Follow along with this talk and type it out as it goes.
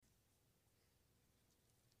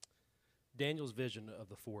Daniel's vision of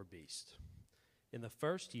the four beasts. In the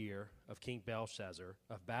first year of King Belshazzar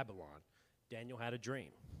of Babylon, Daniel had a dream,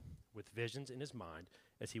 with visions in his mind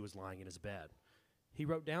as he was lying in his bed. He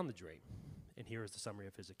wrote down the dream, and here is the summary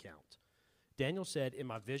of his account. Daniel said, "In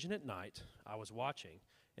my vision at night, I was watching,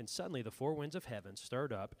 and suddenly the four winds of heaven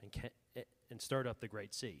stirred up and stirred up the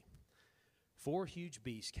great sea. Four huge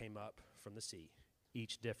beasts came up from the sea,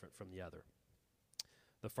 each different from the other.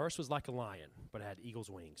 The first was like a lion, but it had eagle's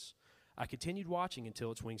wings. I continued watching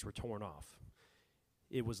until its wings were torn off.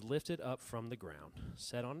 It was lifted up from the ground,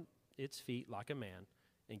 set on its feet like a man,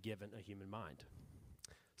 and given a human mind.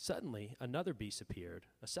 Suddenly, another beast appeared,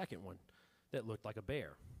 a second one, that looked like a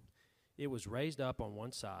bear. It was raised up on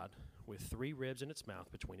one side, with 3 ribs in its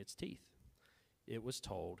mouth between its teeth. It was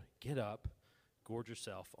told, 'Get up, gorge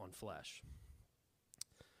yourself on flesh.'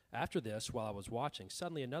 After this, while I was watching,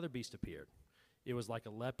 suddenly another beast appeared. It was like a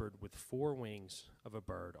leopard with 4 wings of a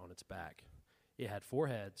bird on its back. It had 4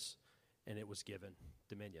 heads, and it was given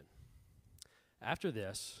dominion. After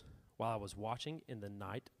this, while I was watching in the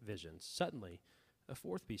night visions, suddenly a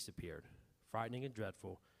 4th beast appeared, frightening and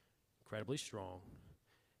dreadful, incredibly strong,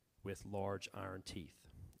 with large iron teeth.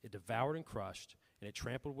 It devoured and crushed, and it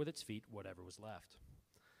trampled with its feet whatever was left.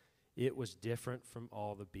 It was different from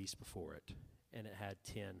all the beasts before it, and it had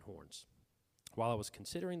 10 horns. While I was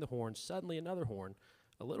considering the horns, suddenly another horn,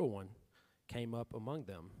 a little one, came up among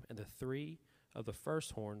them, and the 3 of the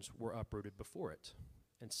first horns were uprooted before it.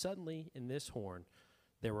 And suddenly in this horn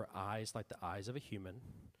there were eyes like the eyes of a human,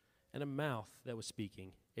 and a mouth that was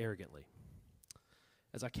speaking arrogantly.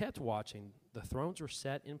 As I kept watching, the thrones were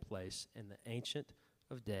set in place, and the Ancient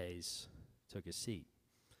of Days took his seat.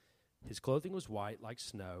 His clothing was white like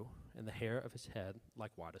snow, and the hair of his head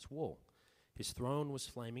like white as wool. His throne was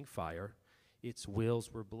flaming fire. Its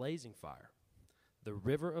wheels were blazing fire. The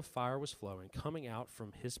river of fire was flowing, coming out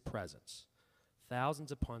from his presence.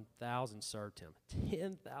 Thousands upon thousands served him.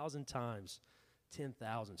 10,000 times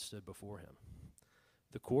 10,000 stood before him.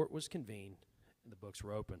 The court was convened, and the books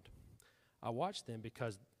were opened. I watched them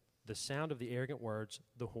because the sound of the arrogant words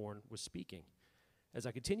the horn was speaking. As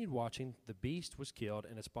I continued watching, the beast was killed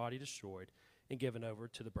and its body destroyed and given over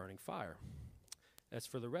to the burning fire. As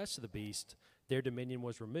for the rest of the beast, their dominion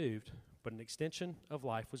was removed, but an extension of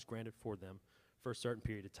life was granted for them for a certain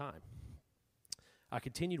period of time. I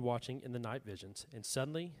continued watching in the night visions, and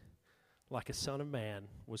suddenly, like a son of man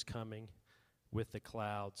was coming with the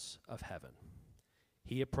clouds of heaven.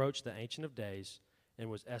 He approached the Ancient of Days and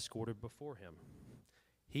was escorted before him.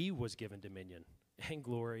 He was given dominion and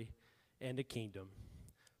glory and a kingdom,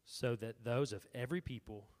 so that those of every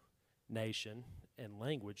people, nation, and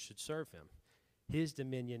language should serve him. His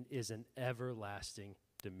dominion is an everlasting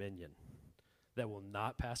dominion that will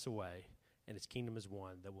not pass away, and his kingdom is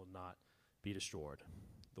one that will not be destroyed."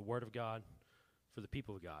 The word of God for the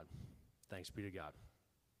people of God. Thanks be to God.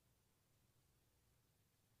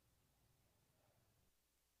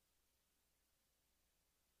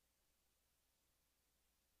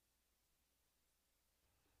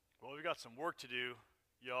 Well, we've got some work to do,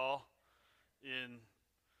 y'all, in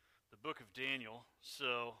the book of Daniel.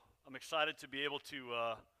 So I'm excited to be able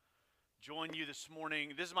to join you this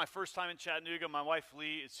morning. This is my first time in Chattanooga. My wife,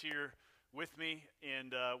 Lee, is here with me,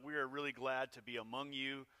 and we are really glad to be among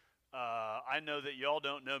you. I know that y'all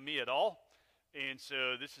don't know me at all, and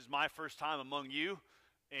so this is my first time among you,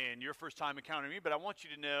 and your first time encountering me, but I want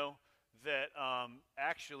you to know that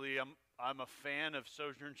actually I'm a fan of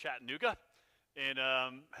Sojourn Chattanooga, and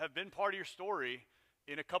have been part of your story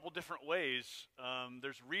in a couple different ways.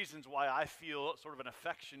 There's reasons why I feel sort of an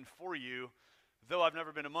affection for you, though I've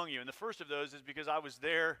never been among you. And the first of those is because I was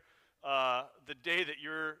there the day that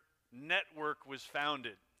your network was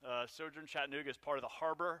founded. Sojourn Chattanooga is part of the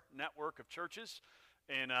Harbor network of churches.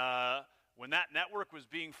 And when that network was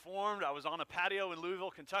being formed, I was on a patio in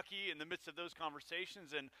Louisville, Kentucky in the midst of those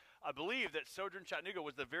conversations. And I believe that Sojourn Chattanooga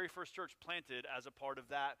was the very first church planted as a part of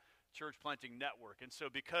that church planting network. And so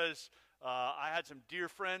because I had some dear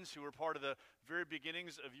friends who were part of the very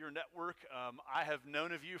beginnings of your network, I have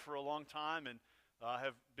known of you for a long time and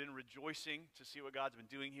have been rejoicing to see what God's been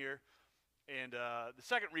doing here. And the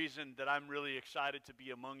second reason that I'm really excited to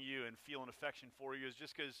be among you and feel an affection for you is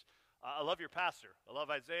just because I love your pastor. I love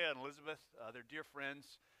Isaiah and Elizabeth. They're dear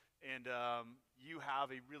friends. And you have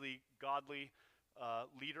a really godly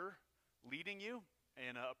leader leading you,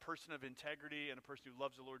 and a person of integrity, and a person who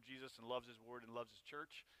loves the Lord Jesus and loves his word and loves his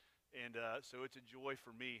church. And so it's a joy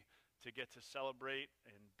for me to get to celebrate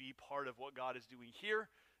and be part of what God is doing here.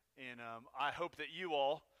 And I hope that you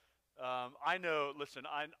all, I know, listen,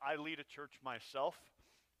 I lead a church myself,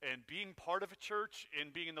 And being part of a church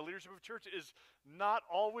and being in the leadership of a church is not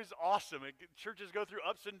always awesome. Churches go through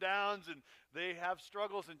ups and downs, and they have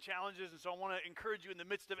struggles and challenges. And so I want to encourage you in the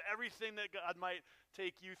midst of everything that God might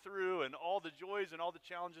take you through and all the joys and all the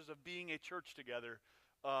challenges of being a church together.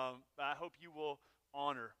 I hope you will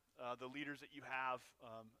honor the leaders that you have,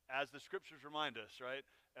 as the scriptures remind us, right?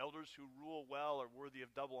 Elders who rule well are worthy of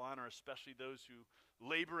double honor, especially those who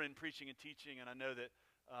labor in preaching and teaching. And I know that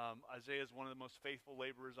Isaiah is one of the most faithful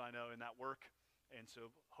laborers I know in that work, and so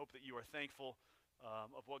hope that you are thankful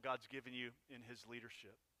of what God's given you in his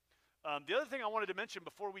leadership. The other thing I wanted to mention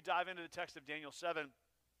before we dive into the text of Daniel 7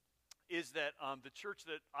 is that the church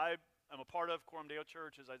that I am a part of, Coram Deo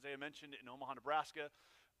Church, as Isaiah mentioned, in Omaha, Nebraska,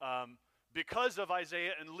 because of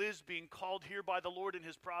Isaiah and Liz being called here by the Lord in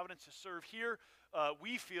his providence to serve here,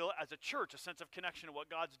 we feel as a church a sense of connection to what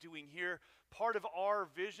God's doing here. Part of our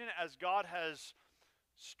vision, as God has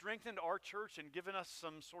strengthened our church and given us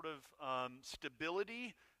some sort of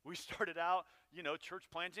stability. We started out, church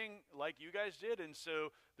planting like you guys did, and so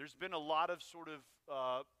there's been a lot of sort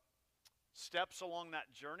of steps along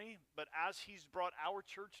that journey. But as he's brought our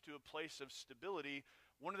church to a place of stability,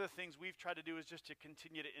 one of the things we've tried to do is just to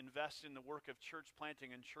continue to invest in the work of church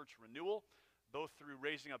planting and church renewal, both through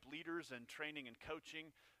raising up leaders and training and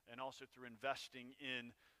coaching, and also through investing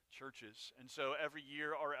in churches. And so every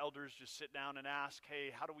year our elders just sit down and ask,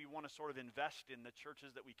 hey, how do we want to sort of invest in the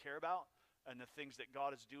churches that we care about and the things that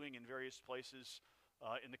God is doing in various places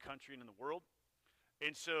in the country and in the world?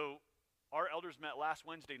 And so our elders met last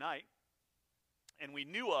Wednesday night, and we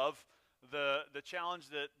knew of the challenge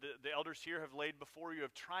that the elders here have laid before you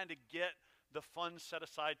of trying to get the funds set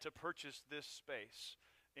aside to purchase this space.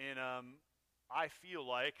 And I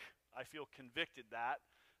feel convicted that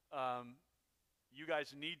you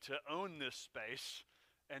guys need to own this space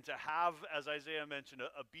and to have, as Isaiah mentioned,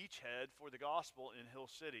 a beachhead for the gospel in Hill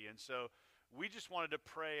City. And so we just wanted to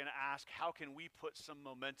pray and ask, how can we put some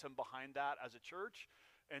momentum behind that as a church?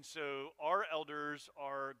 And so our elders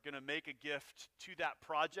are going to make a gift to that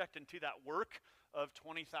project and to that work of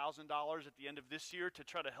 $20,000 at the end of this year to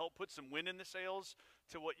try to help put some wind in the sails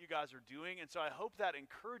to what you guys are doing. And so I hope that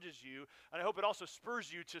encourages you, and I hope it also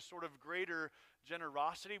spurs you to sort of greater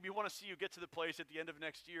generosity. We want to see you get to the place at the end of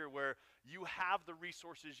next year where you have the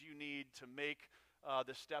resources you need to make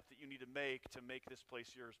the step that you need to make this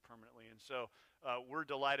place yours permanently. And so we're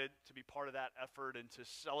delighted to be part of that effort and to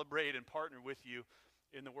celebrate and partner with you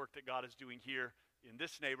in the work that God is doing here in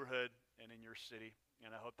this neighborhood and in your city.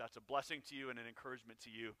 And I hope that's a blessing to you and an encouragement to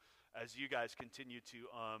you as you guys continue to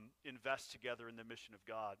invest together in the mission of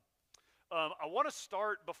God. I want to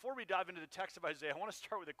start, before we dive into the text of Isaiah, I want to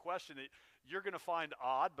start with a question that you're going to find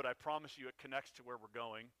odd, but I promise you it connects to where we're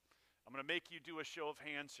going. I'm going to make you do a show of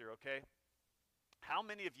hands here, okay? How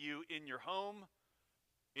many of you in your home,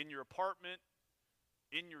 in your apartment,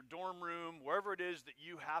 in your dorm room, wherever it is that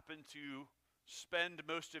you happen to spend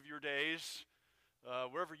most of your days,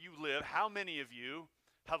 wherever you live, how many of you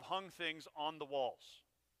have hung things on the walls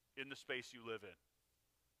in the space you live in?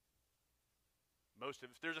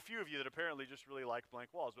 There's a few of you that apparently just really like blank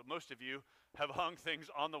walls, but most of you have hung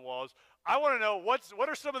things on the walls. I want to know what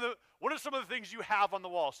are some of the things you have on the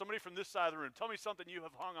wall? Somebody from this side of the room, tell me something you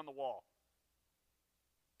have hung on the wall.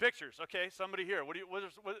 Pictures, okay? Somebody here. What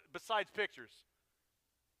besides pictures?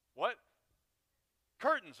 What?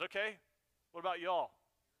 Curtains, okay? What about y'all?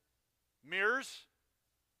 Mirrors?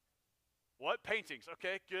 What? Paintings.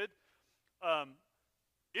 Okay, good.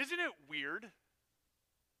 Isn't it weird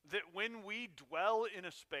that when we dwell in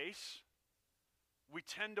a space, we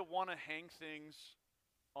tend to want to hang things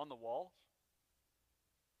on the walls?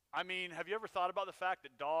 I mean, have you ever thought about the fact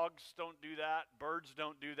that dogs don't do that, birds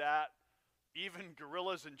don't do that, even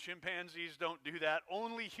gorillas and chimpanzees don't do that?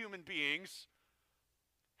 Only human beings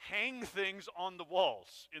hang things on the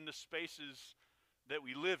walls in the spaces that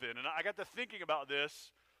we live in. And I got to thinking about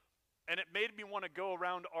this, and it made me want to go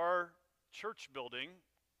around our church building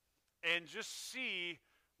and just see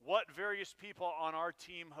what various people on our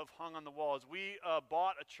team have hung on the walls. We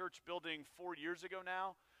bought a church building 4 years ago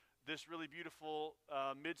now, this really beautiful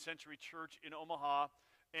mid-century church in Omaha,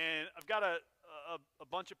 and I've got a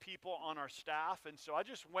bunch of people on our staff, and so I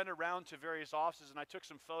just went around to various offices and I took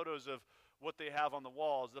some photos of what they have on the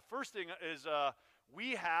walls. The first thing is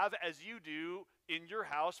we have, as you do in your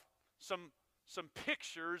house, some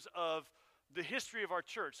pictures of the history of our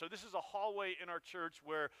church. So this is a hallway in our church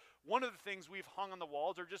where one of the things we've hung on the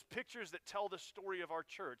walls are just pictures that tell the story of our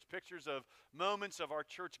church, pictures of moments of our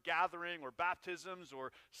church gathering or baptisms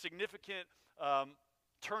or significant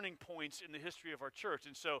turning points in the history of our church.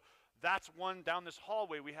 And so that's one. Down this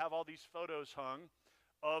hallway we have all these photos hung.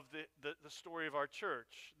 of the story of our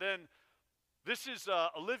church. Then this is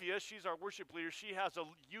Olivia. She's our worship leader. She has a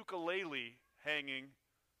ukulele hanging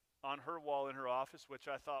on her wall in her office, which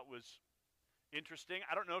I thought was interesting.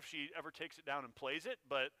 I don't know if she ever takes it down and plays it,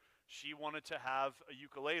 but she wanted to have a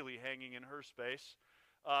ukulele hanging in her space.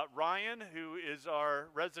 Ryan, who is our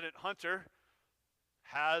resident hunter,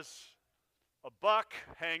 has a buck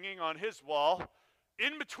hanging on his wall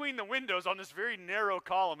in between the windows on this very narrow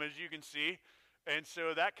column, as you can see. And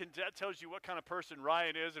so that tells you what kind of person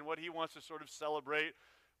Ryan is and what he wants to sort of celebrate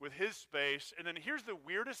with his space. And then here's the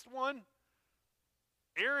weirdest one.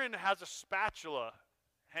 Aaron has a spatula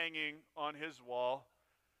hanging on his wall,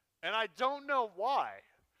 and I don't know why.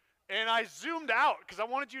 And I zoomed out because I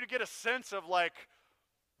wanted you to get a sense of like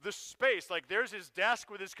the space. Like there's his desk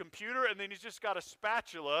with his computer, and then he's just got a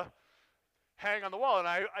spatula hang on the wall. And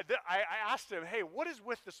I asked him, hey, what is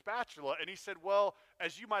with the spatula? And he said, well,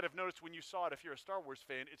 as you might have noticed when you saw it, if you're a Star Wars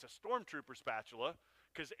fan, it's a Stormtrooper spatula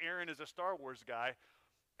because Aaron is a Star Wars guy.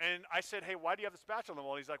 And I said, hey, why do you have the spatula on the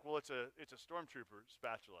wall? And he's like, well, it's a Stormtrooper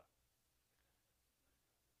spatula.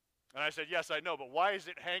 And I said, yes, I know, but why is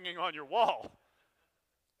it hanging on your wall?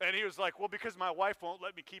 And he was like, well, because my wife won't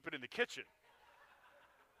let me keep it in the kitchen.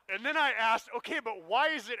 And then I asked, okay, but why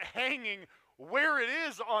is it hanging where it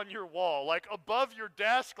is on your wall, like above your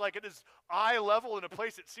desk, like it is eye level in a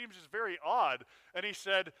place that seems just very odd? And he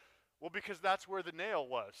said, well, because that's where the nail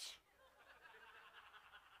was.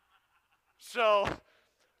 So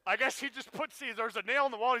I guess he just there's a nail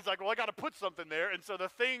in the wall. He's like, well, I got to put something there. And so the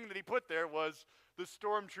thing that he put there was the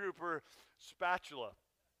Stormtrooper spatula.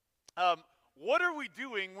 What are we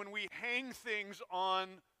doing when we hang things on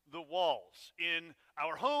the walls in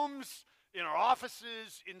our homes, in our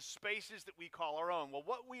offices, in spaces that we call our own? Well,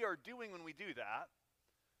 what we are doing when we do that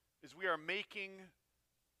is we are making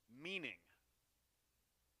meaning.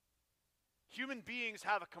 Human beings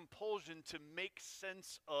have a compulsion to make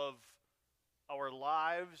sense of our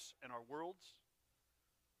lives and our worlds.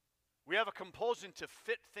 We have a compulsion to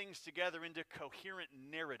fit things together into coherent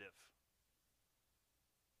narrative.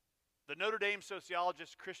 The Notre Dame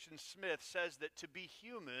sociologist Christian Smith says that to be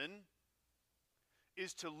human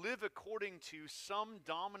is to live according to some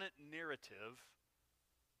dominant narrative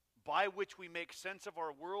by which we make sense of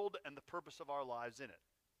our world and the purpose of our lives in it.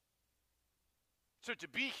 So to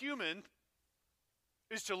be human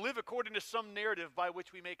is to live according to some narrative by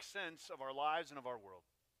which we make sense of our lives and of our world.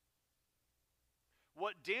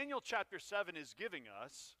 What Daniel chapter 7 is giving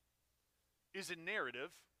us is a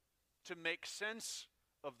narrative to make sense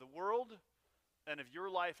of the world and of your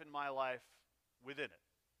life and my life within it.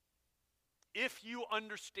 If you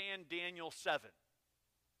understand Daniel 7,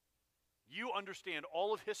 you understand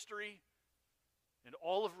all of history and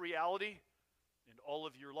all of reality and all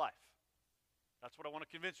of your life. That's what I want to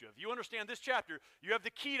convince you of. If you understand this chapter, you have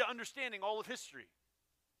the key to understanding all of history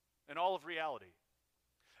and all of reality.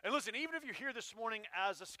 And listen, even if you're here this morning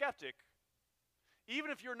as a skeptic, even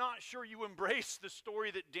if you're not sure you embrace the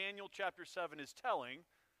story that Daniel chapter 7 is telling,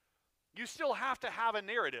 you still have to have a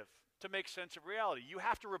narrative to make sense of reality. You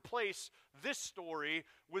have to replace this story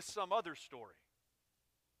with some other story.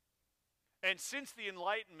 And since the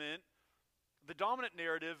Enlightenment, the dominant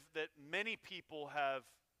narrative that many people have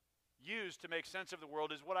used to make sense of the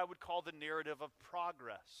world is what I would call the narrative of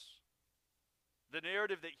progress. The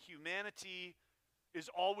narrative that humanity is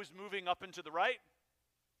always moving up and to the right,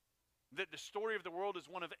 that the story of the world is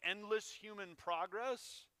one of endless human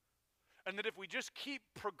progress, and that if we just keep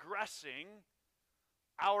progressing,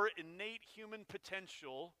 our innate human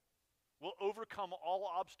potential will overcome all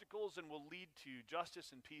obstacles and will lead to justice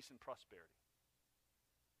and peace and prosperity.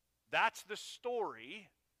 That's the story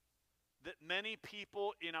that many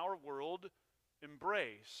people in our world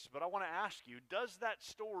embrace. But I want to ask you, does that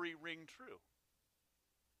story ring true?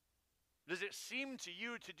 Does it seem to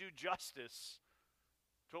you to do justice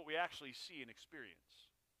to what we actually see and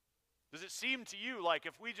experience? Does it seem to you like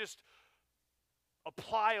if we just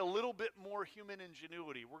apply a little bit more human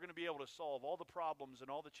ingenuity, we're going to be able to solve all the problems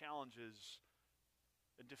and all the challenges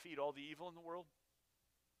and defeat all the evil in the world?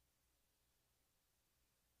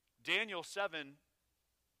 Daniel 7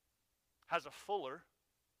 has a fuller,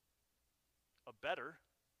 a better,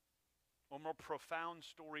 or more profound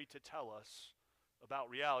story to tell us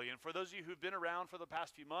about reality. And for those of you who've been around for the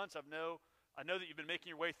past few months, I know that you've been making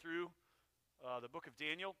your way through the book of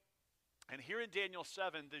Daniel. And here in Daniel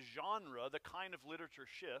 7, the genre, the kind of literature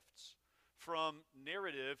shifts from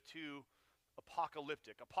narrative to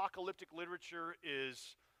apocalyptic. Apocalyptic literature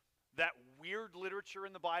is that weird literature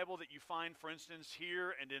in the Bible that you find, for instance,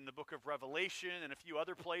 here and in the book of Revelation and a few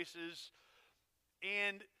other places.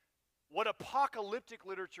 And What apocalyptic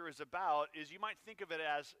literature is about is you might think of it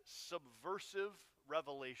as subversive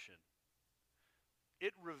revelation.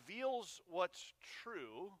 It reveals what's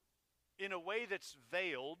true in a way that's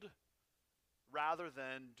veiled rather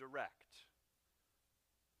than direct.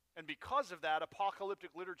 And because of that, apocalyptic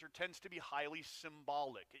literature tends to be highly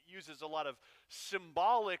symbolic. It uses a lot of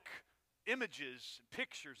symbolic images,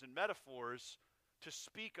 pictures, and metaphors to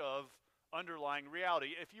speak of underlying reality.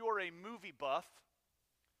 If you are a movie buff,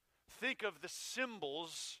 think of the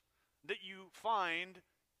symbols that you find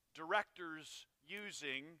directors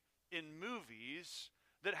using in movies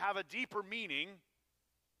that have a deeper meaning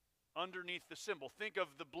underneath the symbol. Think of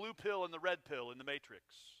the blue pill and the red pill in The Matrix.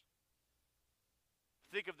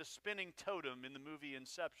 Think of the spinning totem in the movie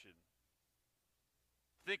Inception.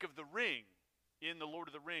 Think of the ring in the Lord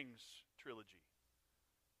of the Rings trilogy.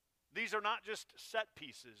 These are not just set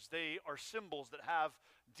pieces. They are symbols that have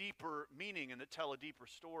deeper meaning and that tell a deeper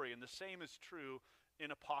story. And the same is true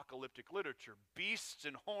in apocalyptic literature. Beasts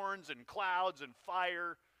and horns and clouds and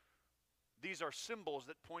fire, these are symbols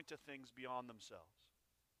that point to things beyond themselves.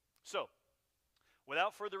 So,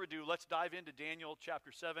 without further ado, let's dive into Daniel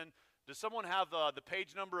chapter 7. Does someone have the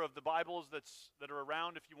page number of the Bibles that are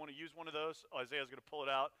around if you want to use one of those? Isaiah's going to pull it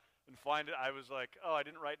out and find it. I was like, oh, I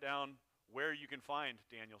didn't write down where you can find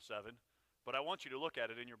Daniel 7, but I want you to look at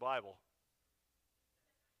it in your Bible.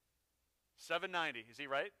 790, is he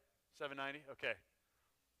right? 790? Okay.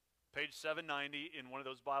 Page 790 in one of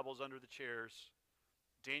those Bibles under the chairs.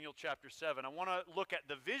 Daniel chapter 7. I want to look at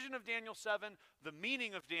the vision of Daniel 7, the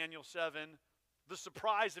meaning of Daniel 7, the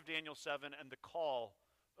surprise of Daniel 7, and the call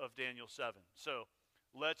of Daniel 7. So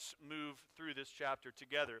let's move through this chapter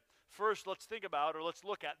together. First, let's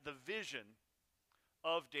look at the vision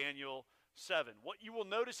of Daniel 7. What you will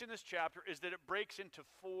notice in this chapter is that it breaks into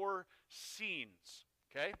 4 scenes,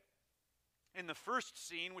 okay? In the first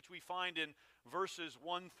scene, which we find in verses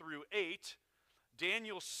 1 through 8,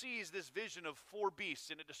 Daniel sees this vision of 4 beasts,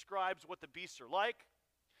 and it describes what the beasts are like.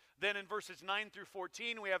 Then in verses 9 through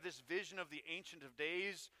 14, we have this vision of the Ancient of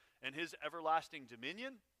Days and his everlasting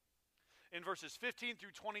dominion. In verses 15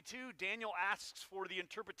 through 22, Daniel asks for the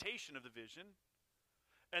interpretation of the vision.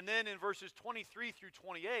 And then in verses 23 through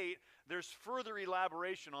 28, there's further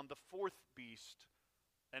elaboration on the 4th beast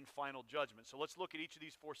and final judgment. So let's look at each of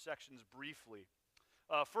these 4 sections briefly.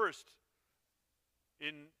 First,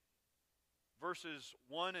 in verses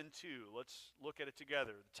 1 and 2, let's look at it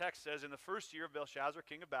together. The text says, in the first year of Belshazzar,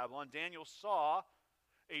 king of Babylon, Daniel saw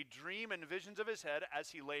a dream and visions of his head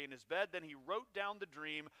as he lay in his bed. Then he wrote down the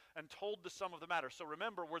dream and told the sum of the matter. So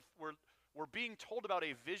remember, we're being told about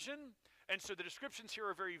a vision, and so the descriptions here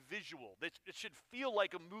are very visual. It should feel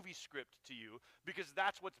like a movie script to you because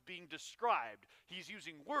that's what's being described. He's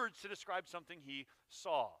using words to describe something he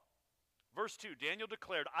saw. Verse 2, Daniel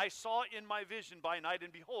declared, I saw in my vision by night,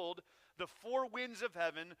 and behold, the 4 winds of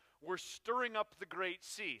heaven were stirring up the great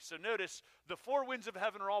sea. So notice, the 4 winds of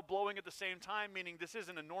heaven are all blowing at the same time, meaning this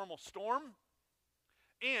isn't a normal storm.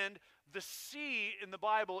 And the sea in the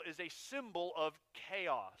Bible is a symbol of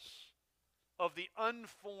chaos, of the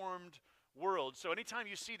unformed world. So anytime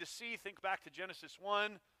you see the sea, think back to Genesis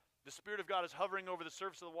 1. The Spirit of God is hovering over the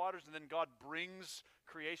surface of the waters, and then God brings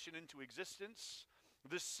creation into existence.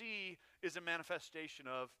 The sea is a manifestation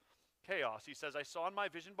of chaos. He says, I saw in my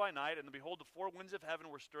vision by night, and behold, the 4 winds of heaven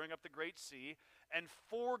were stirring up the great sea, and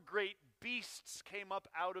 4 great beasts came up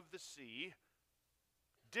out of the sea,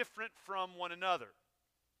 different from one another.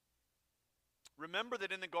 Remember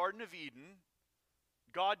that in the Garden of Eden,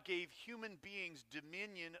 God gave human beings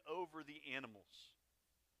dominion over the animals.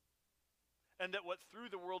 And that what threw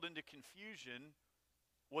the world into confusion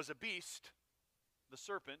was a beast, the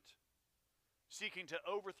serpent, seeking to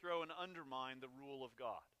overthrow and undermine the rule of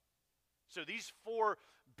God. So these 4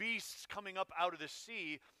 beasts coming up out of the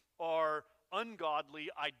sea are ungodly,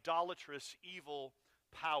 idolatrous, evil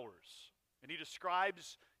powers. And he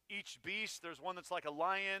describes each beast. There's one that's like a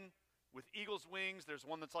lion with eagle's wings. There's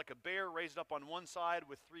one that's like a bear raised up on one side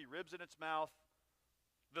with 3 ribs in its mouth.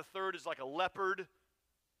 The third is like a leopard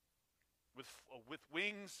with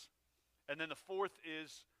wings. And then the 4th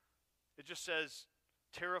is, it just says,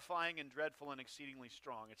 terrifying and dreadful and exceedingly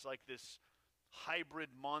strong. It's like this hybrid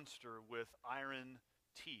monster with iron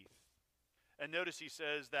teeth. And notice he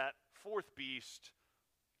says that 4th beast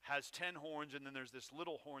has 10 horns, and then there's this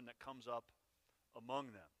little horn that comes up among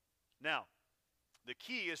them. Now, the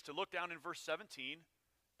key is to look down in verse 17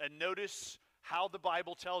 and notice how the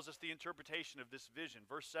Bible tells us the interpretation of this vision.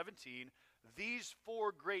 Verse 17, these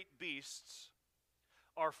 4 great beasts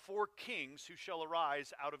are 4 kings who shall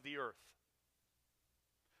arise out of the earth.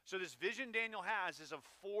 So this vision Daniel has is of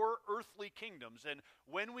 4 earthly kingdoms. And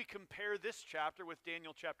when we compare this chapter with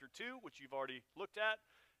Daniel chapter 2, which you've already looked at,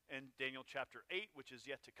 and Daniel chapter 8, which is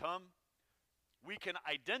yet to come, we can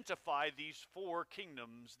identify these 4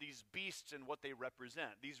 kingdoms, these beasts, and what they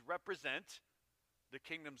represent. These represent the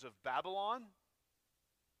kingdoms of Babylon,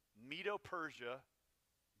 Medo-Persia,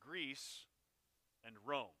 Greece, and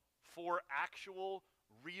Rome. 4 actual,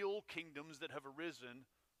 real kingdoms that have arisen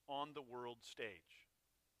on the world stage.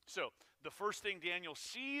 So, the first thing Daniel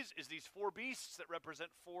sees is these 4 beasts that represent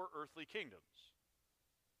 4 earthly kingdoms.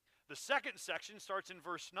 The second section starts in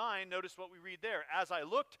verse 9. Notice what we read there. As I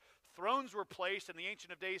looked, thrones were placed, and the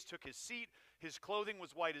Ancient of Days took his seat. His clothing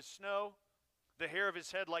was white as snow, the hair of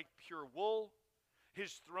his head like pure wool.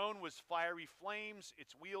 His throne was fiery flames,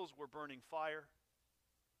 its wheels were burning fire.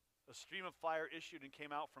 A stream of fire issued and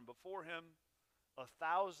came out from before him.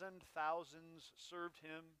 1,000 thousands served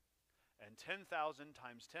him, and 10,000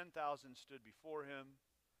 times 10,000 stood before him.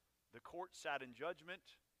 The court sat in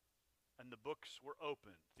judgment, and the books were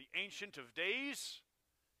opened. The Ancient of Days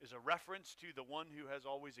is a reference to the one who has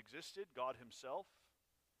always existed, God himself.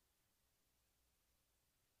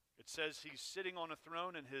 It says he's sitting on a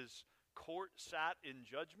throne, and his court sat in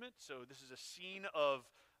judgment. So this is a scene of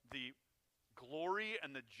the glory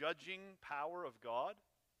and the judging power of God.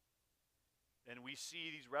 And we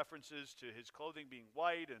see these references to his clothing being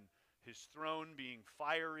white and his throne being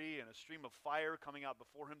fiery and a stream of fire coming out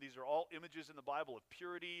before him. These are all images in the Bible of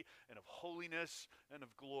purity and of holiness and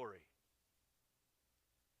of glory.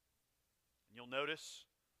 And you'll notice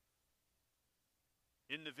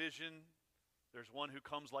in the vision, there's one who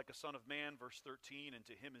comes like a son of man, verse 13, and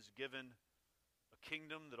to him is given a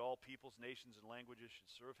kingdom that all peoples, nations, and languages should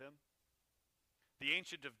serve him. The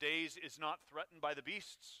Ancient of Days is not threatened by the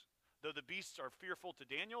beasts. Though the beasts are fearful to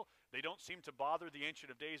Daniel, they don't seem to bother the Ancient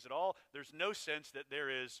of Days at all. There's no sense that there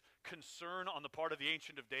is concern on the part of the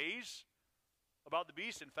Ancient of Days about the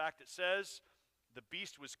beast. In fact, it says the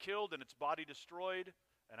beast was killed and its body destroyed,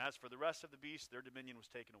 and as for the rest of the beasts, their dominion was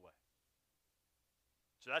taken away.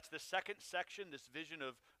 So that's the second section, this vision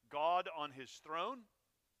of God on his throne.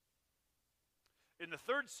 In the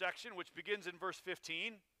third section, which begins in verse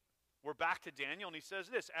 15, we're back to Daniel, and he says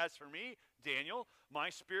this, as for me, Daniel, my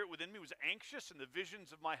spirit within me was anxious, and the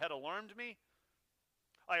visions of my head alarmed me.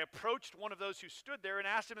 I approached one of those who stood there and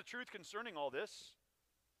asked him the truth concerning all this.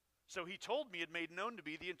 So he told me, had made known to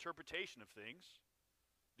be the interpretation of things.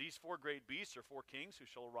 These 4 great beasts are 4 kings who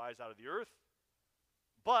shall arise out of the earth.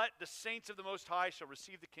 But the saints of the Most High shall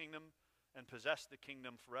receive the kingdom and possess the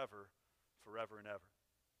kingdom forever, forever and ever.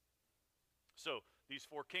 So these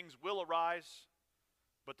 4 kings will arise,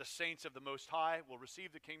 but the saints of the Most High will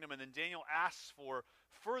receive the kingdom. And then Daniel asks for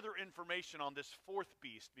further information on this 4th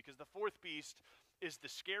beast, because the 4th beast is the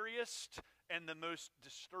scariest and the most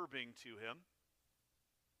disturbing to him.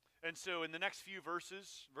 And so in the next few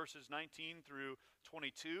verses, verses 19 through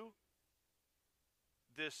 22,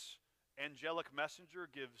 this angelic messenger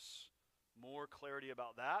gives more clarity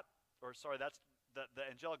about that. The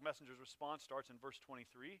angelic messenger's response starts in verse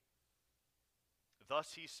 23.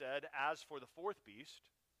 Thus he said, as for the 4th beast,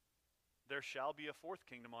 there shall be a 4th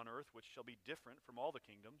kingdom on earth, which shall be different from all the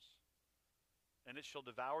kingdoms, and it shall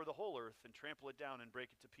devour the whole earth and trample it down and break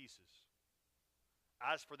it to pieces.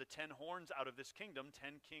 As for the 10 horns out of this kingdom,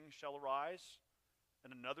 10 kings shall arise,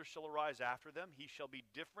 and another shall arise after them. He shall be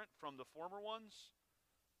different from the former ones,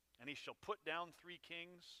 and he shall put down 3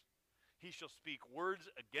 kings. He shall speak words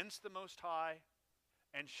against the Most High,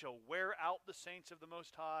 and shall wear out the saints of the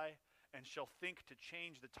Most High, and shall think to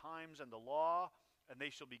change the times and the law, and they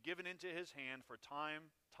shall be given into his hand for time,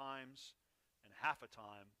 times, and half a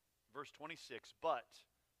time. Verse 26, but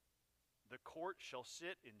the court shall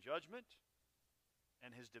sit in judgment,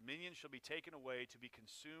 and his dominion shall be taken away to be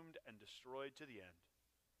consumed and destroyed to the end.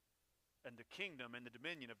 And the kingdom and the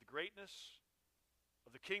dominion of the greatness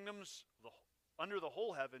of the kingdoms under the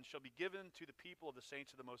whole heaven shall be given to the people of the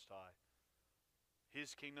saints of the Most High.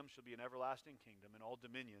 His kingdom shall be an everlasting kingdom, and all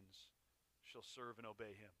dominions shall serve and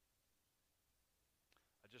obey him.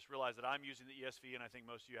 I just realized that I'm using the ESV, and I think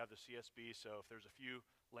most of you have the CSB, so if there's a few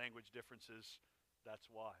language differences, that's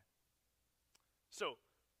why. So,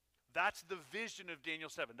 that's the vision of Daniel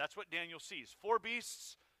 7. That's what Daniel sees. 4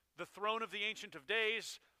 beasts, the throne of the Ancient of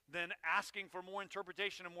Days, then asking for more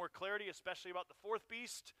interpretation and more clarity, especially about the 4th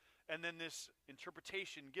beast, and then this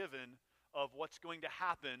interpretation given of what's going to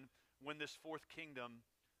happen when this 4th kingdom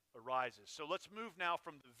arises. So let's move now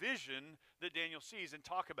from the vision that Daniel sees and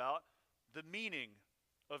talk about the meaning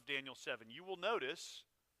of Daniel 7. You will notice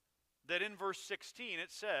that in verse 16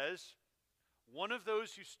 it says, one of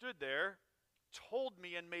those who stood there told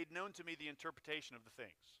me and made known to me the interpretation of the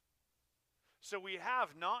things. So we have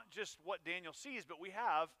not just what Daniel sees, but we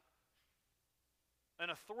have an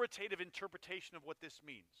authoritative interpretation of what this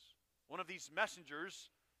means. One of these messengers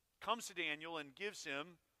comes to Daniel and gives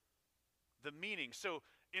him the meaning. So,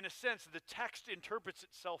 in a sense, the text interprets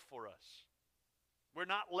itself for us. We're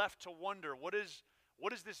not left to wonder, what is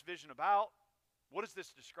this vision about? What is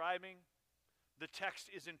this describing? The text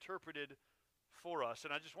is interpreted for us.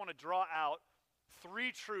 And I just want to draw out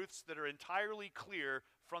three truths that are entirely clear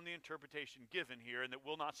from the interpretation given here and that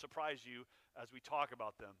will not surprise you as we talk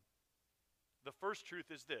about them. The first truth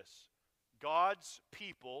is this: God's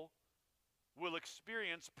people will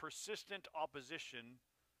experience persistent opposition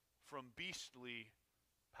from beastly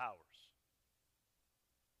powers.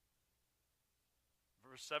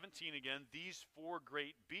 Verse 17 again, these four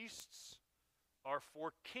great beasts are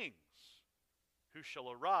four kings who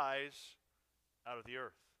shall arise out of the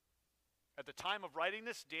earth. At the time of writing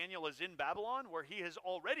this, Daniel is in Babylon, where he has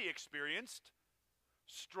already experienced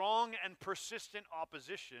strong and persistent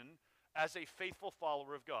opposition as a faithful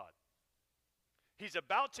follower of God. He's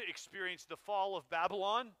about to experience the fall of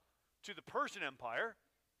Babylon to the Persian Empire,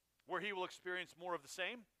 where he will experience more of the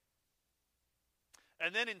same.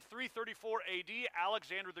 And then in 334 AD,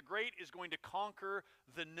 Alexander the Great is going to conquer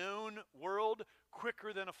the known world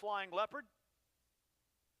quicker than a flying leopard.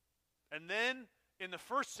 And then in the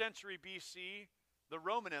 1st century BC, the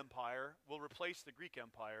Roman Empire will replace the Greek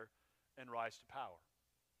Empire and rise to power.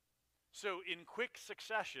 So in quick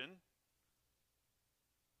succession,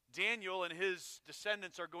 Daniel and his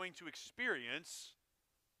descendants are going to experience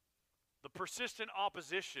the persistent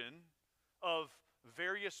opposition of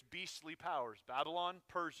various beastly powers: Babylon,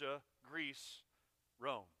 Persia, Greece,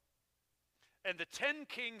 Rome. And the 10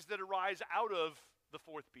 kings that arise out of the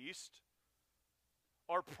fourth beast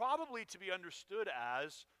are probably to be understood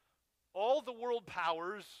as all the world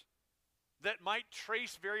powers that might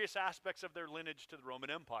trace various aspects of their lineage to the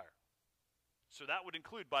Roman Empire. So that would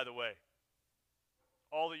include, by the way,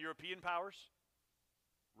 all the European powers,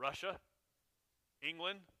 Russia,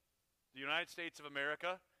 England, the United States of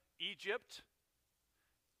America, Egypt,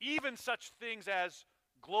 even such things as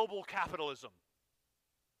global capitalism.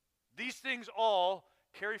 These things all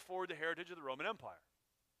carry forward the heritage of the Roman Empire.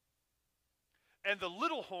 And the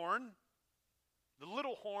little horn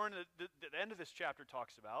that the end of this chapter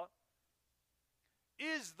talks about,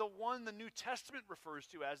 is the one the New Testament refers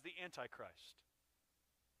to as the Antichrist.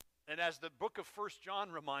 And as the book of 1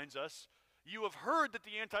 John reminds us, you have heard that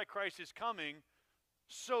the Antichrist is coming,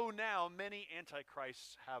 so now many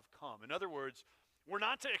Antichrists have come. In other words, we're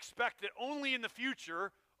not to expect that only in the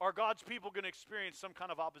future are God's people going to experience some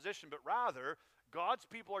kind of opposition, but rather, God's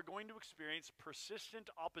people are going to experience persistent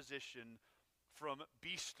opposition from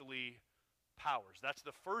beastly powers. That's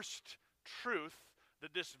the first truth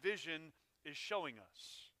that this vision is showing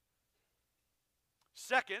us.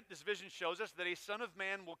 Second, this vision shows us that a Son of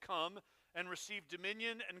Man will come and receive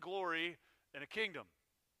dominion and glory and a kingdom.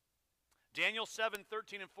 Daniel 7,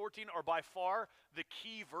 13, and 14 are by far the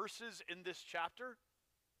key verses in this chapter.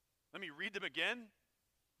 Let me read them again.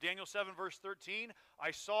 Daniel 7, verse 13,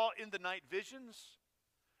 I saw in the night visions,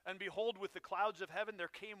 and behold, with the clouds of heaven there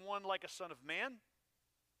came one like a son of man.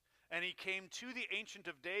 And he came to the Ancient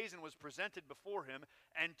of Days and was presented before him,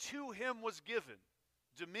 and to him was given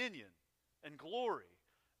dominion and glory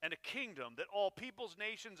and a kingdom, that all peoples,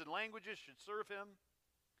 nations, and languages should serve him.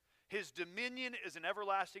 His dominion is an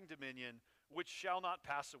everlasting dominion which shall not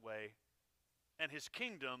pass away, and his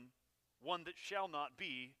kingdom one that shall not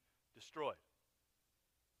be destroyed.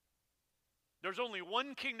 There's only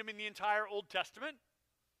one kingdom in the entire Old Testament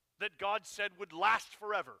that God said would last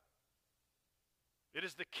forever. It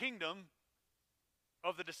is the kingdom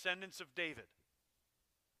of the descendants of David.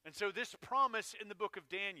 And so this promise in the book of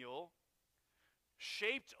Daniel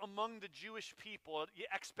shaped among the Jewish people the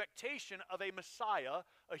expectation of a Messiah,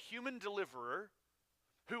 a human deliverer,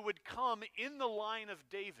 who would come in the line of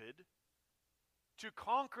David to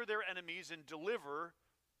conquer their enemies and deliver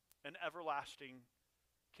an everlasting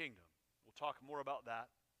kingdom. We'll talk more about that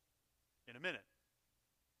in a minute.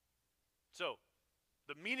 So,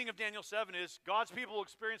 the meaning of Daniel 7 is God's people will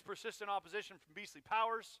experience persistent opposition from beastly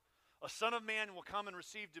powers. A Son of Man will come and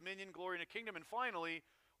receive dominion, glory, and a kingdom. And finally,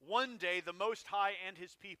 one day the Most High and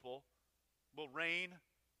his people will reign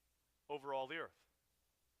over all the earth.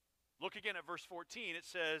 Look again at verse 14. It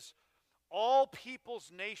says, all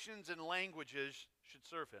peoples, nations, and languages should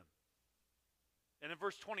serve him. And in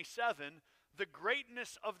verse 27, the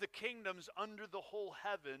greatness of the kingdoms under the whole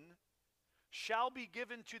heaven shall be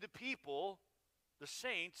given to the people, the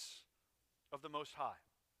saints of the Most High.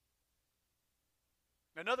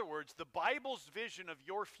 In other words, the Bible's vision of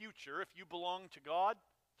your future, if you belong to God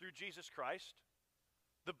through Jesus Christ,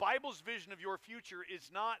 the Bible's vision of your future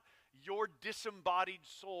is not your disembodied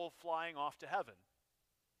soul flying off to heaven.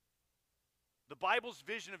 The Bible's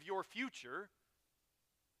vision of your future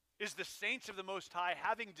is the saints of the Most High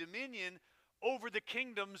having dominion over the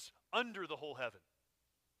kingdoms under the whole heaven.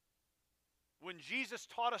 When Jesus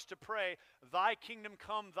taught us to pray, "Thy kingdom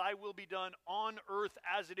come, thy will be done on earth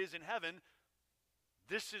as it is in heaven,"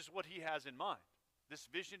 this is what he has in mind, this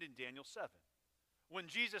vision in Daniel 7. When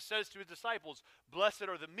Jesus says to his disciples, "Blessed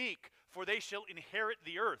are the meek, for they shall inherit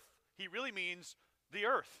the earth," he really means the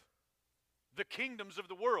earth, the kingdoms of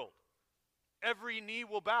the world. Every knee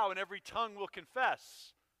will bow and every tongue will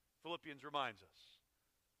confess, Philippians reminds us.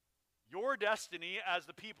 Your destiny as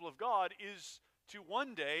the people of God is to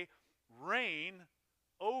one day reign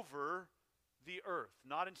over the earth,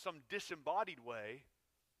 not in some disembodied way,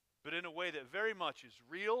 but in a way that very much is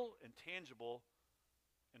real and tangible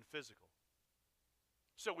and physical.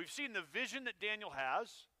 So we've seen the vision that Daniel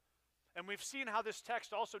has, and we've seen how this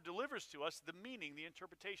text also delivers to us the meaning, the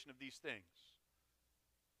interpretation of these things.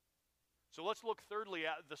 So let's look thirdly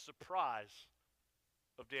at the surprise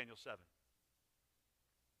of Daniel 7.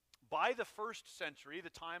 By the first century, the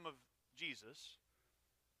time of Jesus,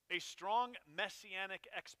 a strong messianic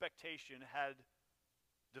expectation had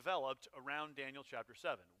developed around Daniel chapter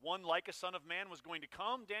 7. One like a son of man was going to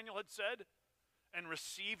come, Daniel had said, and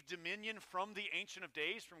receive dominion from the Ancient of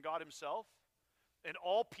Days, from God himself. And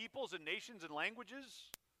all peoples and nations and languages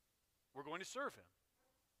were going to serve him.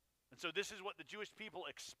 And so this is what the Jewish people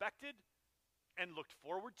expected and looked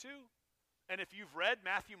forward to. And if you've read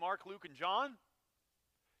Matthew, Mark, Luke, and John,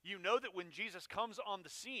 you know that when Jesus comes on the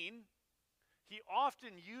scene, he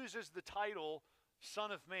often uses the title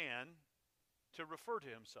Son of Man to refer to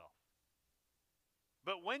himself.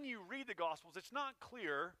 But when you read the Gospels, it's not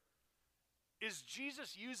clear, is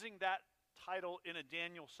Jesus using that title in a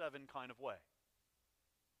Daniel 7 kind of way?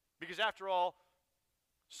 Because after all,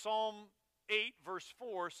 Psalm 8 verse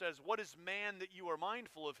 4 says, "What is man that you are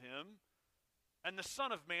mindful of him, and the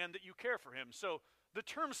Son of Man that you care for him?" So the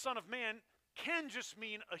term Son of Man can just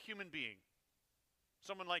mean a human being,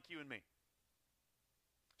 someone like you and me.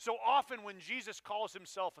 So often when Jesus calls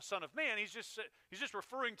himself a Son of Man, he's just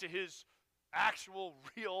referring to his actual,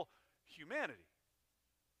 real humanity.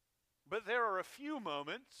 But there are a few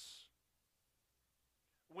moments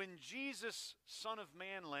when Jesus' Son of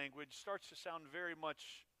Man language starts to sound very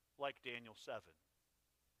much like Daniel 7.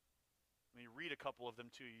 Let me read a couple of them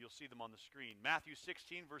to you. You'll see them on the screen. Matthew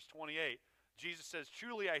 16, verse 28. Jesus says,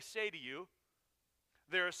 "Truly I say to you,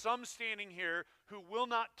 there are some standing here who will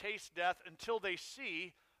not taste death until they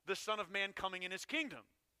see the Son of Man coming in his kingdom."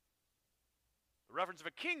 The reference of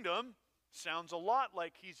a kingdom sounds a lot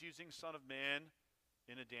like he's using Son of Man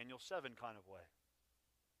in a Daniel 7 kind of way.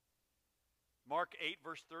 Mark 8,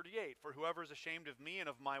 verse 38, "For whoever is ashamed of me and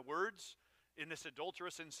of my words in this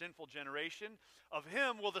adulterous and sinful generation, of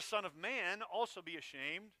him will the Son of Man also be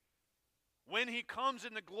ashamed when he comes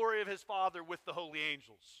in the glory of his Father with the holy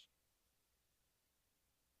angels."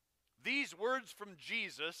 These words from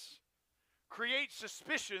Jesus create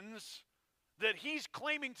suspicions that he's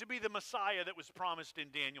claiming to be the Messiah that was promised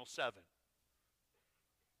in Daniel 7.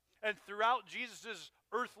 And throughout Jesus'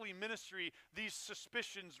 earthly ministry, these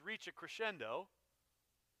suspicions reach a crescendo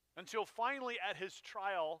until finally at his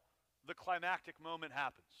trial, the climactic moment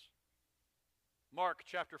happens. Mark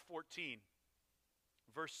chapter 14,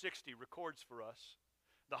 verse 60 records for us,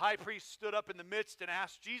 "The high priest stood up in the midst and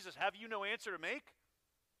asked Jesus, 'Have you no answer to make?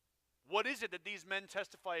 What is it that these men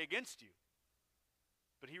testify against you?'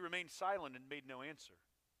 But he remained silent and made no answer.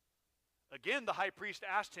 Again, the high priest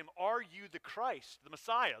asked him, 'Are you the Christ, the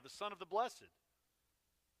Messiah, the Son of the Blessed?'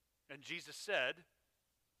 And Jesus said,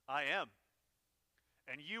 'I am.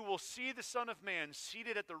 And you will see the Son of Man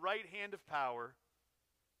seated at the right hand of power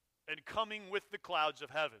and coming with the clouds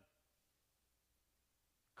of heaven.'"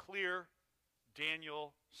 Clear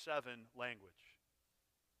Daniel 7 language.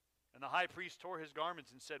 And the high priest tore his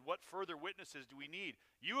garments and said, "What further witnesses do we need?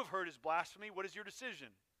 You have heard his blasphemy. What is your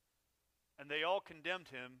decision?" And they all condemned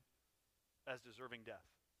him as deserving death.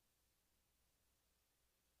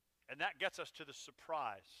 And that gets us to the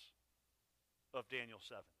surprise of Daniel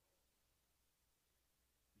 7.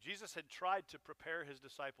 Jesus had tried to prepare his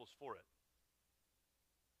disciples for it.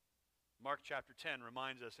 Mark chapter 10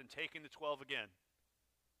 reminds us, "And taking the 12 again,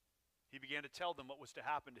 he began to tell them what was to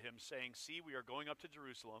happen to him, saying, 'See, we are going up to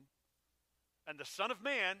Jerusalem, and the Son of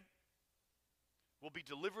Man will be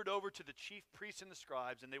delivered over to the chief priests and the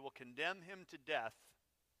scribes, and they will condemn him to death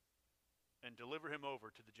and deliver him over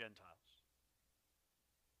to the Gentiles.'"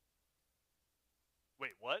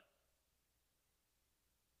 Wait, what?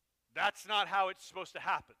 That's not how it's supposed to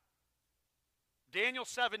happen. Daniel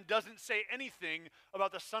 7 doesn't say anything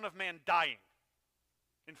about the Son of Man dying.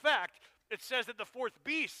 In fact, it says that the fourth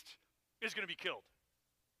beast is going to be killed.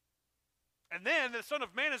 And then the Son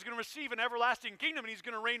of Man is going to receive an everlasting kingdom, and he's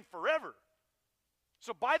going to reign forever.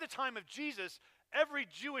 So by the time of Jesus, every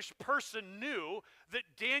Jewish person knew that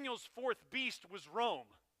Daniel's fourth beast was Rome.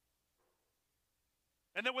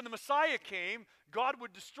 And that when the Messiah came, God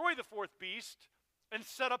would destroy the fourth beast and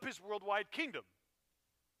set up his worldwide kingdom.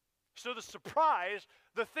 So the surprise,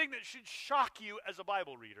 the thing that should shock you as a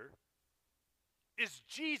Bible reader, is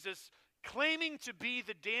Jesus claiming to be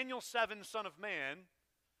the Daniel 7 Son of Man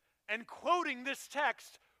and quoting this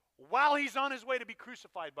text while he's on his way to be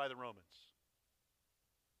crucified by the Romans.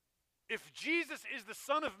 If Jesus is the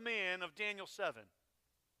Son of Man of Daniel 7,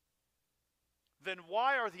 then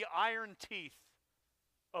why are the iron teeth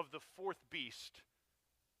of the fourth beast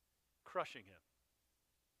crushing him?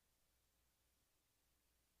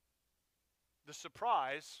 The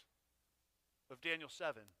surprise of Daniel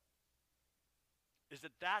 7 is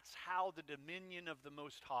that that's how the dominion of the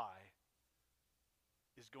Most High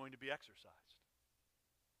is going to be exercised.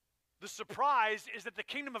 The surprise is that the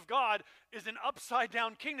kingdom of God is an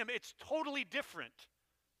upside-down kingdom. It's totally different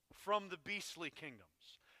from the beastly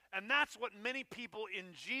kingdoms. And that's what many people in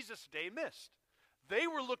Jesus' day missed. They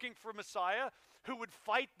were looking for a Messiah who would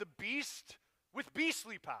fight the beast with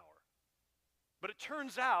beastly power. But it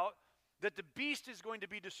turns out that the beast is going to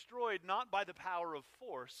be destroyed not by the power of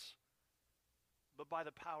force, but by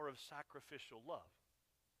the power of sacrificial love.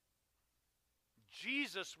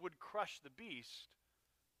 Jesus would crush the beast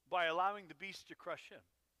by allowing the beast to crush him.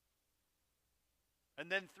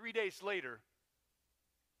 And then 3 days later,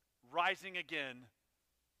 rising again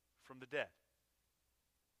from the dead.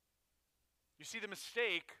 You see, the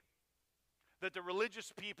mistake that the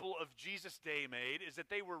religious people of Jesus' day made is that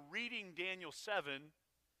they were reading Daniel 7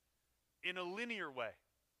 in a linear way.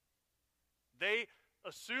 They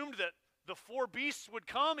assumed that the four beasts would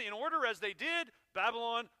come in order as they did: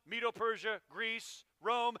 Babylon, Medo-Persia, Greece,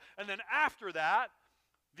 Rome, and then after that,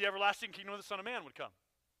 the everlasting kingdom of the Son of Man would come.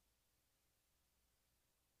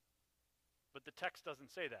 But the text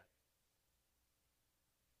doesn't say that.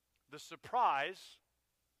 The surprise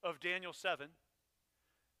of Daniel 7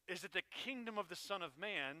 is that the kingdom of the Son of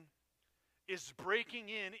Man is breaking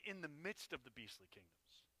in the midst of the beastly kingdoms.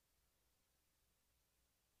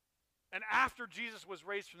 And after Jesus was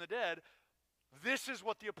raised from the dead, this is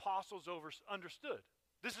what the apostles understood.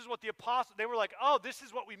 This is what the apostles, they were like, oh, this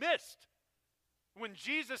is what we missed. When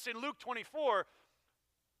Jesus in Luke 24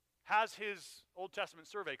 has his Old Testament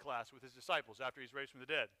survey class with his disciples after he's raised from the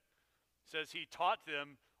dead, says he taught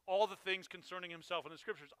them all the things concerning himself in the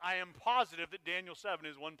scriptures. I am positive that Daniel 7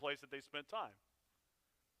 is one place that they spent time.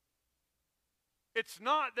 It's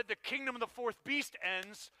not that the kingdom of the fourth beast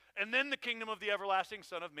ends and then the kingdom of the everlasting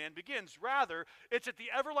Son of Man begins. Rather, it's that the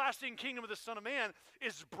everlasting kingdom of the Son of Man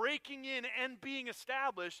is breaking in and being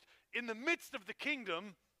established in the midst of the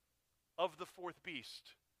kingdom of the fourth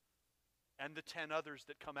beast and the 10 others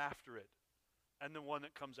that come after it and the one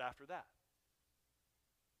that comes after that.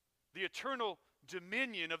 The eternal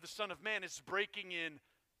dominion of the Son of Man is breaking in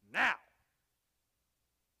now.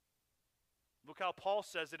 Look how Paul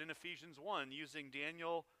says it in Ephesians 1 using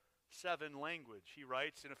Daniel 7 language. He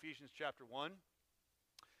writes in Ephesians chapter 1,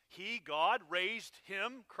 He, God, raised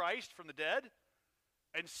him, Christ, from the dead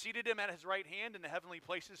and seated him at his right hand in the heavenly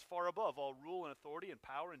places far above all rule and authority and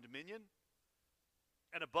power and dominion,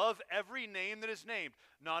 and above every name that is named,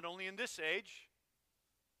 not only in this age,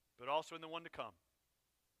 but also in the one to come.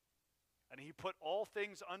 And he put all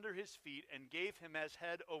things under his feet and gave him as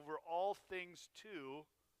head over all things to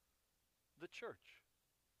the church,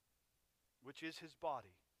 which is his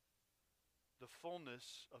body, the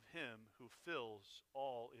fullness of him who fills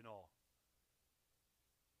all in all.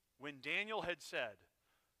 When Daniel had said,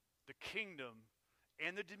 the kingdom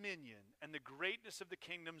and the dominion and the greatness of the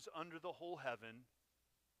kingdoms under the whole heaven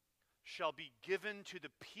shall be given to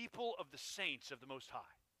the people of the saints of the Most High.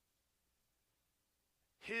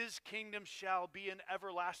 His kingdom shall be an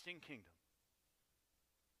everlasting kingdom.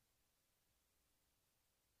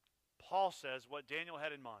 Paul says what Daniel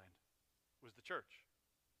had in mind was the church.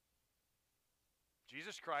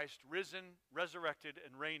 Jesus Christ, risen, resurrected,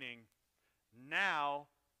 and reigning, now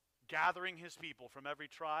gathering his people from every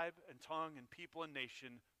tribe and tongue and people and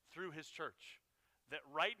nation through his church, that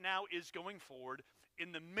right now is going forward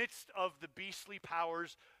in the midst of the beastly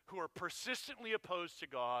powers who are persistently opposed to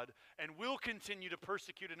God and will continue to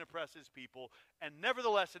persecute and oppress his people. And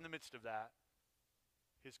nevertheless, in the midst of that,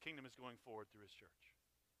 his kingdom is going forward through his church.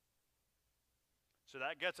 So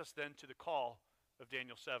that gets us then to the call of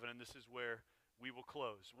Daniel 7, and this is where we will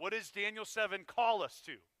close. What does Daniel 7 call us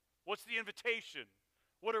to? What's the invitation?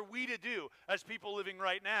 What are we to do as people living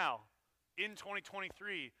right now in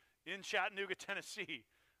 2023 in Chattanooga, Tennessee,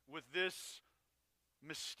 with this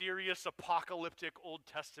mysterious apocalyptic Old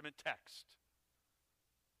Testament text?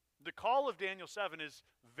 The call of Daniel 7 is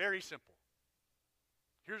very simple.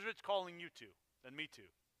 Here's what it's calling you to, and me to.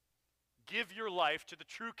 Give your life to the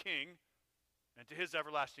true King and to his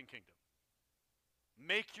everlasting kingdom.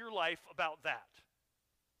 Make your life about that.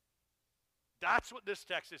 That's what this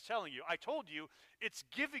text is telling you. I told you, it's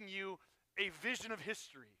giving you a vision of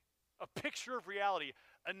history, a picture of reality,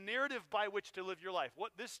 a narrative by which to live your life.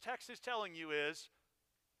 What this text is telling you is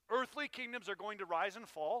earthly kingdoms are going to rise and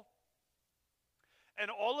fall, and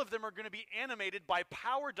all of them are going to be animated by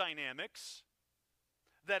power dynamics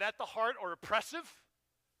that at the heart are oppressive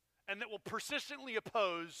and that will persistently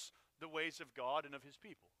oppose the ways of God and of his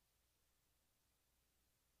people.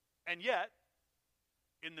 And yet,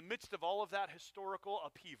 in the midst of all of that historical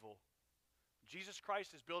upheaval, Jesus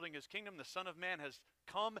Christ is building his kingdom. The Son of Man has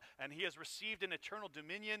come and he has received an eternal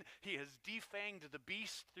dominion. He has defanged the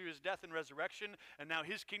beast through his death and resurrection, and now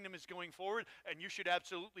his kingdom is going forward, and you should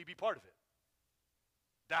absolutely be part of it.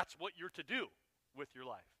 That's what you're to do with your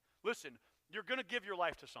life. Listen, you're going to give your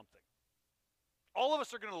life to something. All of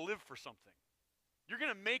us are going to live for something. You're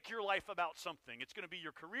going to make your life about something. It's going to be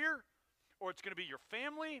your career, or it's going to be your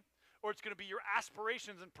family, or it's going to be your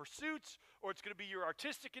aspirations and pursuits, or it's going to be your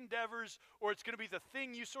artistic endeavors, or it's going to be the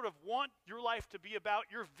thing you sort of want your life to be about,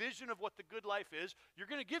 your vision of what the good life is. You're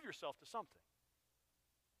going to give yourself to something.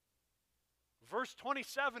 Verse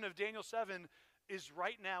 27 of Daniel 7 is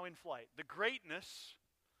right now in flight. The greatness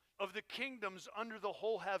of the kingdoms under the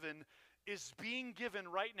whole heaven is being given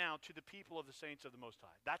right now to the people of the saints of the Most High.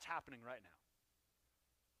 That's happening right now.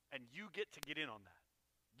 And you get to get in on that.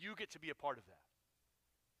 You get to be a part of that.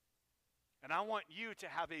 And I want you to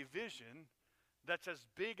have a vision that's as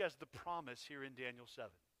big as the promise here in Daniel 7.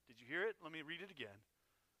 Did you hear it? Let me read it again.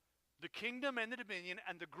 The kingdom and the dominion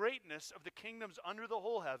and the greatness of the kingdoms under the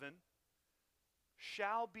whole heaven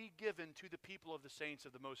shall be given to the people of the saints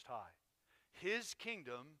of the Most High. His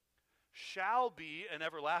kingdom shall be an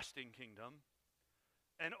everlasting kingdom,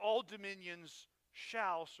 and all dominions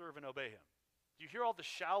shall serve and obey him. Do you hear all the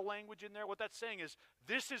shall language in there? What that's saying is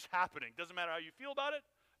this is happening. Doesn't matter how you feel about it.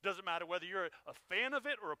 Doesn't matter whether you're a fan of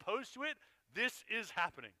it or opposed to it. This is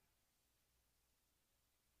happening.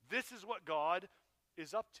 This is what God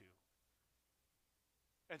is up to.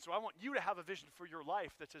 And so I want you to have a vision for your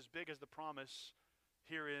life that's as big as the promise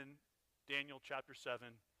here in Daniel chapter 7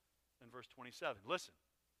 and verse 27. Listen.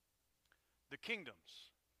 The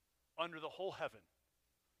kingdoms under the whole heaven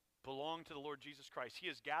belong to the Lord Jesus Christ. He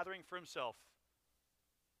is gathering for himself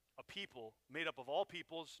a people made up of all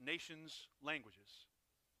peoples, nations, languages.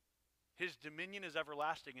 His dominion is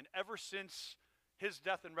everlasting, and ever since his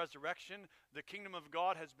death and resurrection, the kingdom of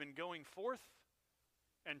God has been going forth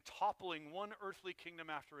and toppling one earthly kingdom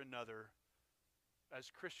after another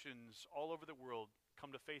as Christians all over the world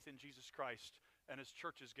come to faith in Jesus Christ and as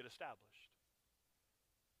churches get established.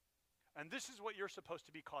 And this is what you're supposed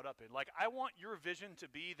to be caught up in. Like, I want your vision to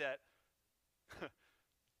be that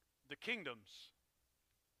the kingdoms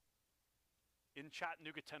in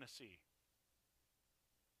Chattanooga, Tennessee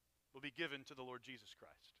will be given to the Lord Jesus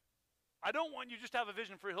Christ. I don't want you just to have a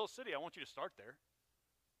vision for Hill City. I want you to start there.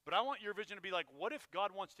 But I want your vision to be like, what if God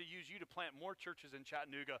wants to use you to plant more churches in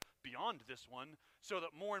Chattanooga beyond this one so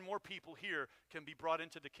that more and more people here can be brought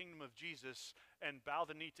into the kingdom of Jesus and bow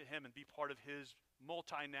the knee to him and be part of his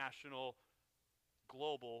multinational,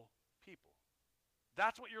 global people.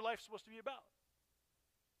 That's what your life's supposed to be about.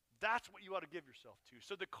 That's what you ought to give yourself to.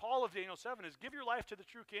 So the call of Daniel 7 is give your life to the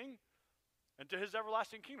true King and to his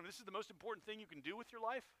everlasting kingdom. This is the most important thing you can do with your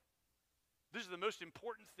life. This is the most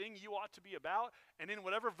important thing you ought to be about. And in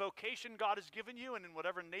whatever vocation God has given you, and in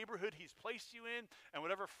whatever neighborhood he's placed you in, and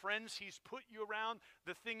whatever friends he's put you around,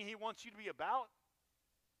 the thing he wants you to be about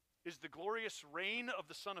is the glorious reign of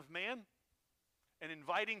the Son of Man and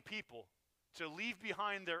inviting people to leave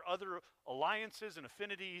behind their other alliances and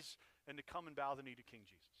affinities and to come and bow the knee to King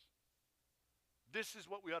Jesus. This is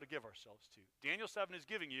what we ought to give ourselves to. Daniel 7 is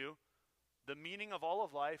giving you the meaning of all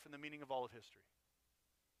of life and the meaning of all of history.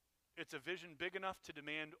 It's a vision big enough to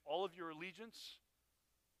demand all of your allegiance,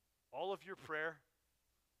 all of your prayer,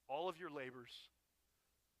 all of your labors,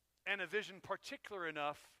 and a vision particular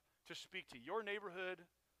enough to speak to your neighborhood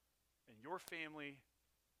and your family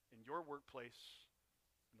and your workplace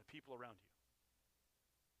and the people around you.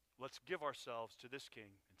 Let's give ourselves to this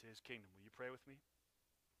King and to his kingdom. Will you pray with me?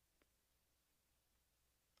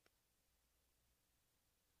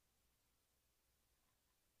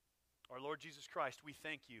 Our Lord Jesus Christ, we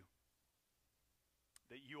thank you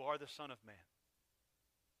that you are the Son of Man,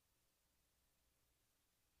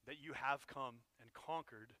 that you have come and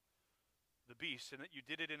conquered the beast, and that you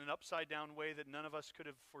did it in an upside-down way that none of us could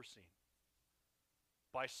have foreseen.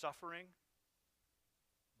 By suffering,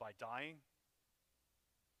 by dying,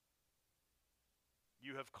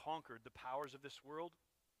 you have conquered the powers of this world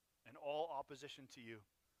and all opposition to you,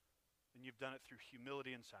 and you've done it through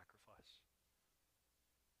humility and sacrifice.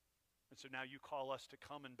 And so now you call us to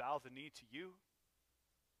come and bow the knee to you,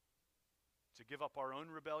 to give up our own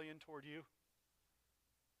rebellion toward you,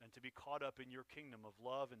 and to be caught up in your kingdom of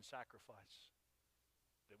love and sacrifice,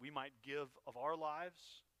 that we might give of our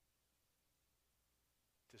lives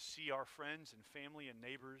to see our friends and family and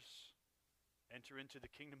neighbors enter into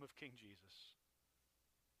the kingdom of King Jesus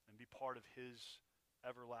and be part of his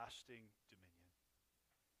everlasting dominion.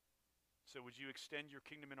 So would you extend your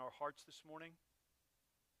kingdom in our hearts this morning?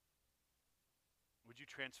 Would you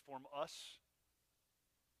transform us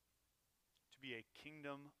to be a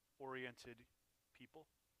kingdom-oriented people?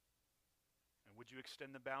 And would you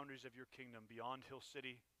extend the boundaries of your kingdom beyond Hill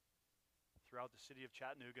City, throughout the city of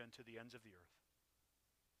Chattanooga, and to the ends of the earth,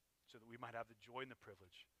 so that we might have the joy and the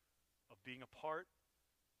privilege of being a part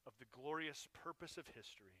of the glorious purpose of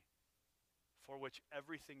history for which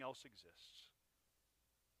everything else exists,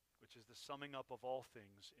 which is the summing up of all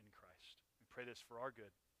things in Christ. We pray this for our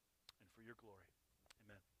good and for your glory.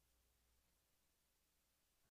 Amen.